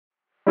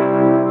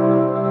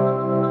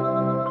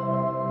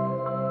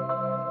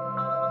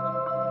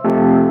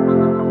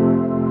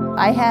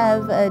I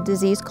have a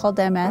disease called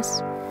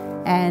MS,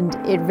 and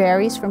it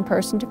varies from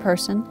person to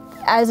person.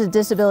 As a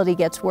disability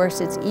gets worse,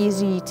 it's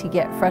easy to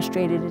get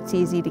frustrated, it's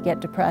easy to get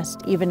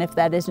depressed, even if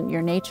that isn't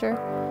your nature,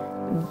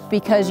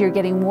 because you're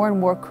getting more and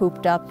more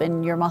cooped up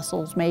and your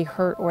muscles may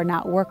hurt or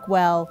not work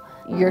well.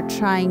 You're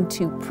trying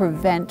to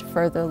prevent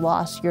further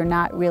loss. You're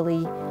not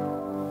really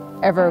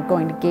ever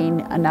going to gain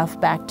enough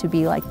back to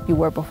be like you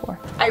were before.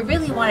 I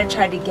really want to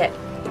try to get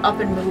up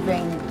and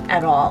moving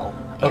at all.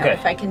 Okay.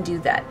 If I can do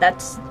that.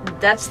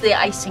 That's the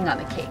icing on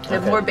the cake. The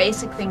more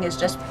basic thing is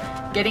just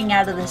getting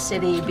out of the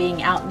city,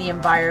 being out in the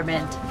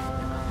environment.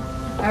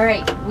 All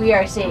right, we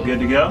are safe. Good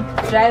to go?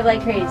 Drive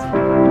like crazy.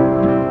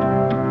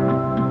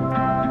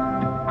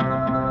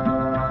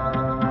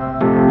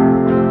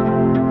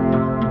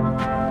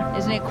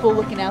 Isn't it cool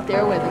looking out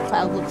there where the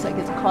cloud looks like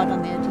it's caught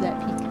on the edge of that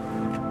peak?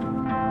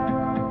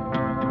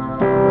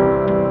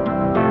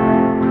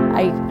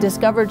 I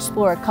discovered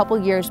Splore a couple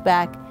years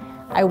back.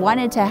 I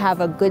wanted to have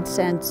a good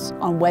sense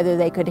on whether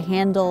they could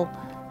handle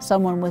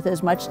someone with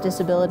as much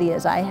disability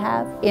as I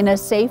have in a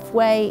safe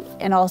way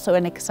and also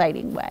an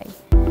exciting way.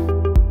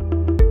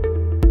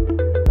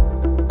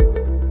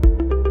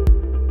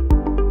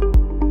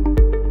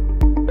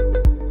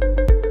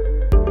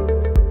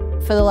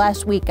 For the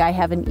last week, I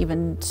haven't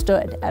even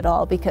stood at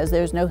all because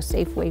there's no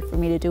safe way for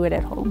me to do it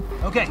at home.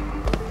 Okay,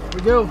 here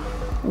we go.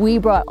 We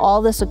brought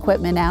all this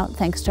equipment out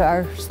thanks to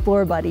our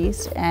Splore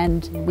buddies,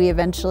 and we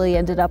eventually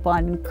ended up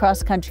on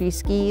cross-country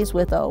skis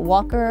with a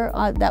walker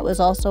that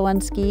was also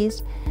on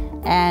skis.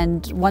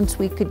 And once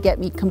we could get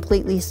me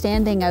completely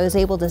standing, I was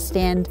able to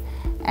stand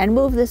and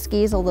move the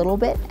skis a little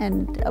bit.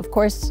 And of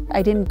course,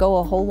 I didn't go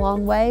a whole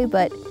long way,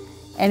 but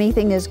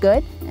anything is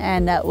good.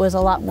 And that was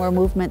a lot more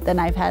movement than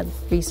I've had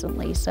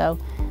recently. So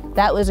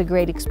that was a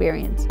great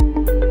experience.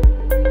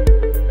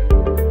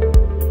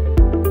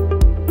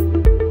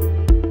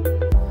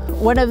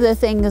 One of the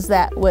things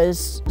that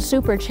was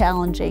super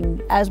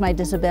challenging as my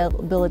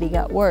disability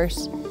got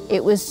worse,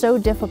 it was so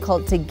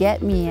difficult to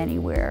get me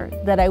anywhere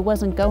that I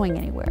wasn't going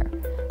anywhere.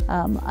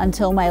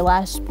 Until my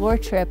last Splore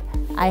trip,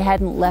 I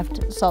hadn't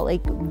left Salt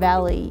Lake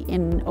Valley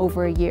in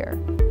over a year.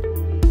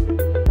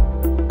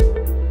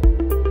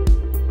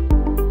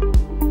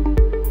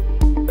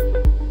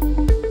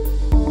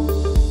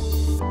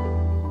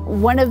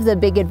 One of the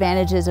big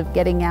advantages of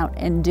getting out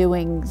and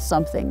doing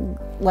something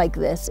like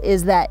this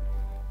is that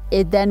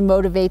it then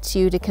motivates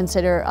you to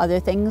consider other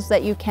things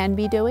that you can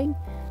be doing.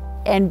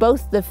 And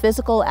both the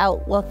physical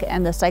outlook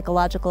and the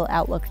psychological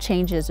outlook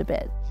changes a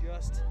bit.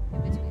 Just,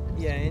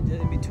 yeah,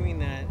 in between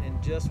that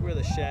and just where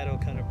the shadow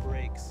kind of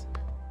breaks.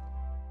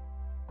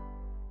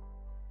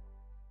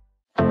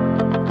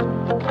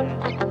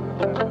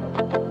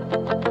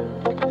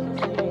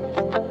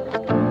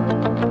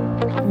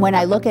 When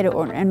I look at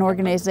an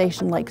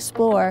organization like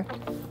Splore,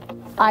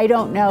 I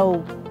don't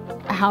know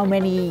how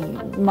many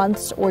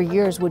months or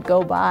years would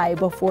go by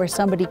before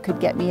somebody could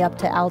get me up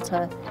to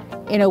Alta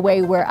in a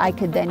way where I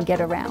could then get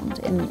around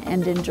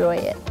and enjoy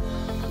it.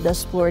 The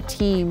Splore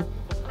team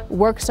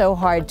works so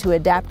hard to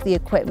adapt the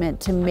equipment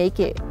to make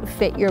it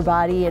fit your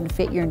body and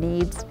fit your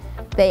needs.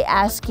 They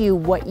ask you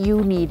what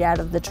you need out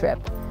of the trip.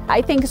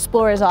 I think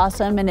Splore is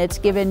awesome, and it's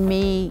given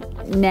me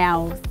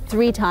now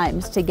 3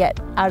 times to get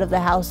out of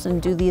the house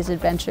and do these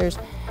adventures.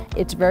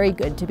 It's very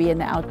good to be in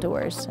the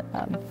outdoors.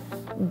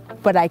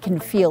 But I can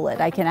feel it.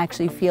 I can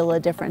actually feel a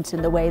difference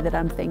in the way that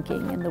I'm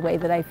thinking and the way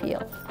that I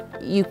feel.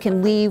 You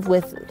can leave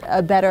with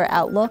a better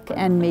outlook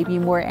and maybe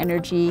more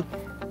energy,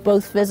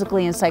 both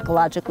physically and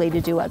psychologically, to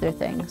do other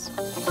things.